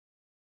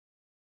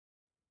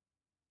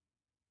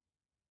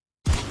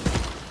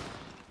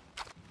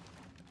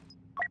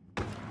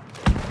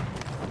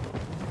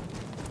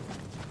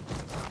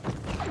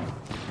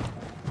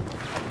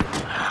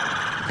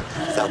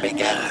So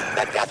begins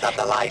the death of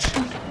the light.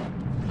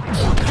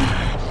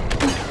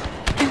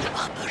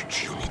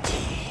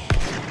 Opportunity.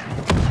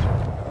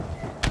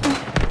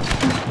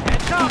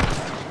 Heads up!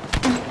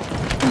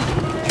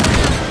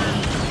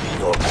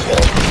 Your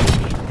kill.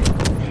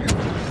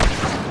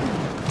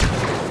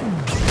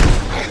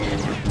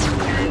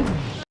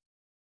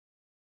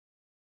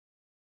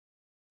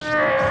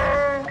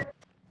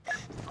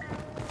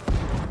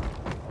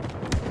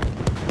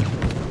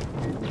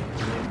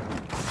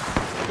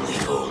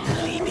 We've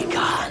only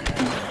begun.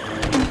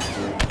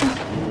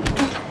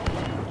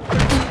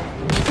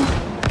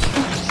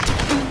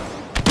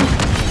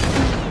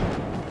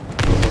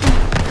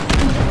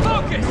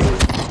 Focus!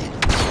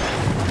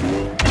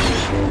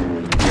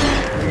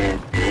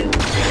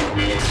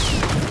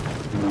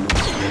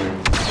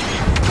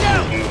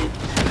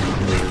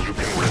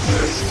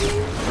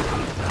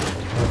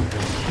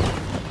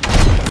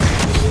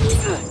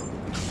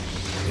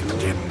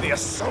 Begin the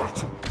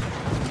assault.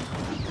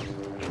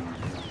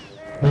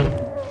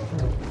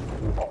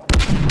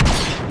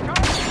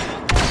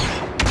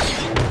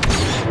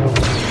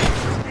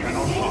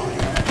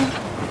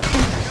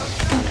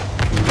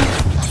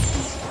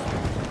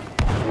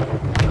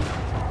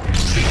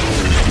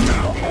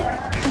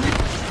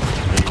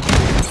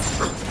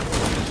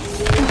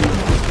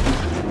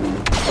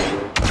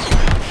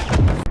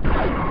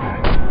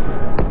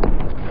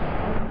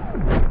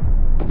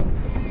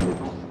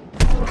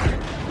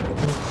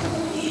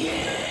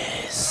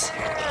 Yes.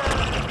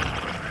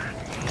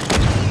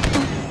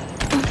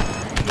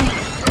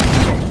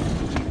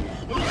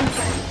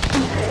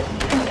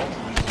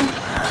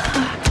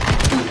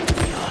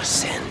 Your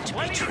scent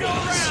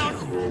betrays you.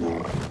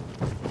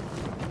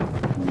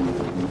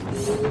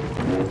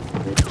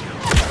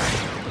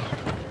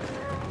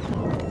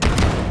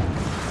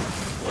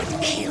 What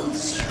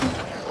kills you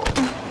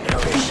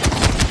nourishes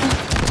you.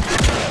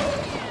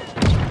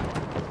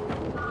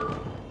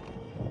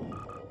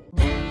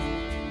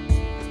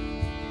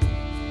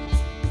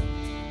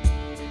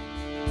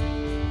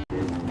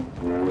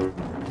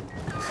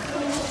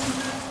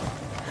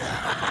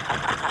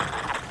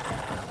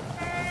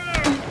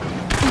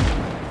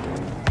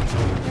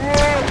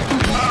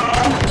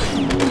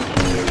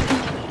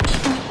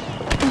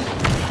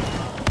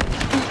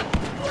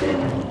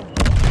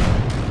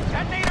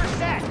 Detonator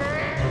set!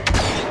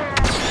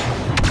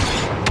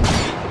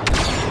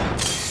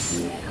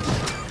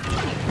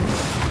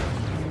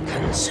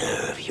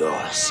 Conserve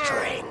your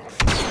strength.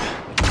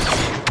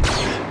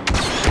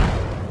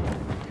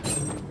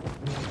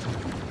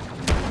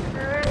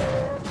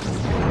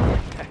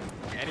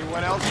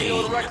 Anyone else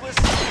feeling reckless?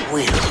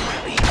 Will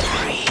be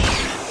free.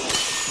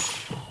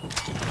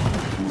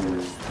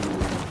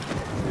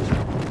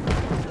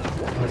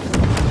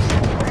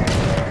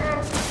 It's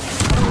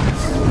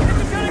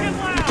gonna get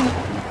loud!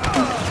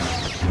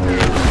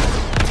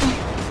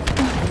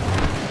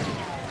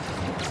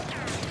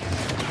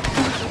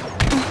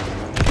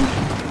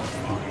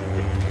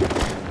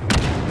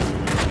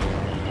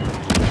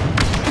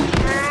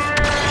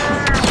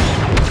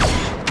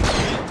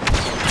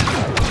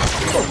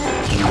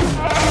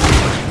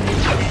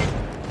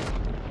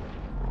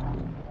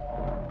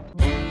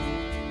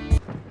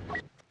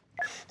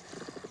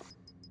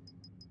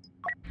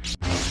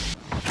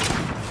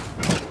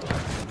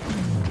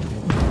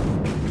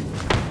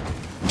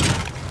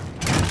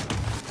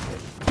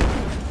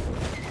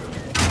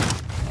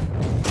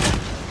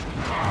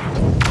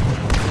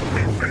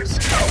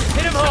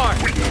 Hit him hard!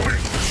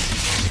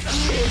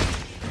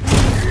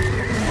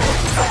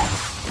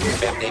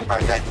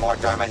 50% more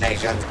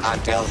terminations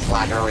until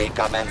flattery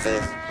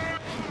commences.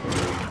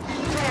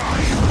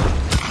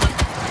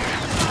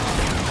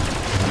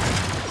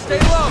 Stay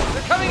low!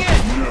 They're coming in!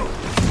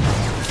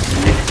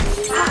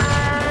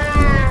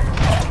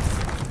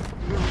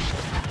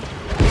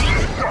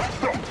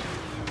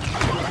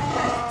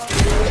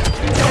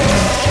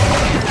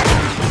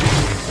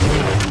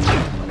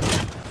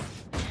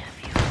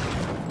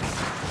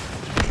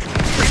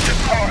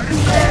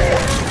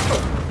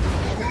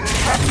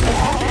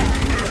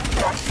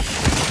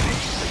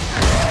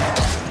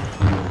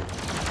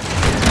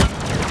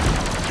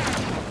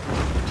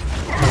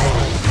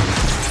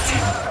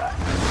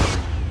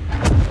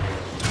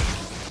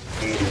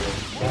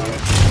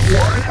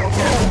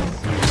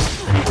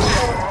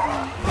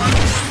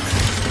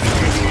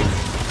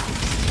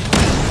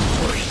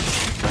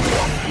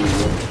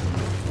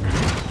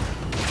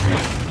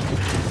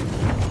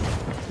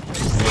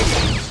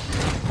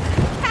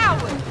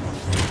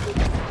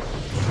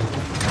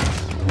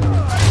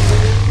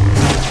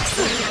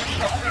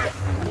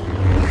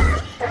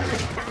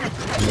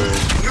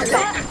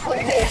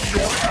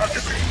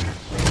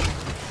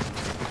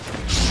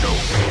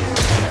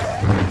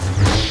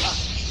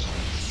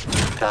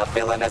 The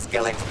villainous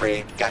killing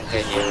spree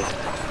continues.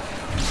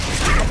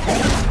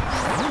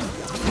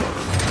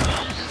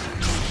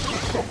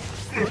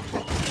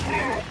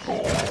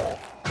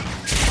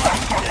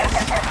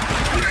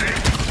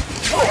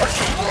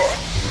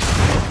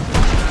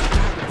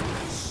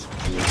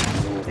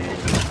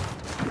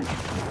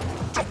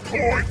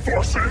 Deploy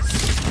forces!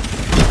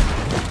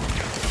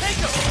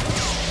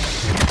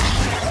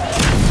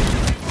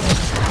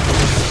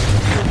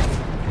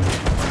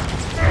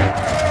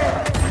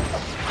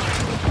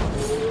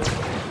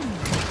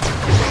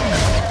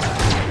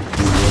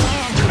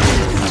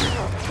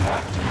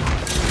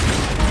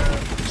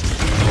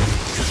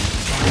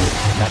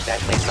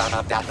 only son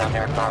of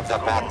Dathomir carves a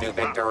path to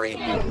victory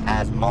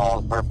as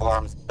Maul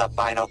performs the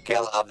final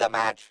kill of the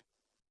match.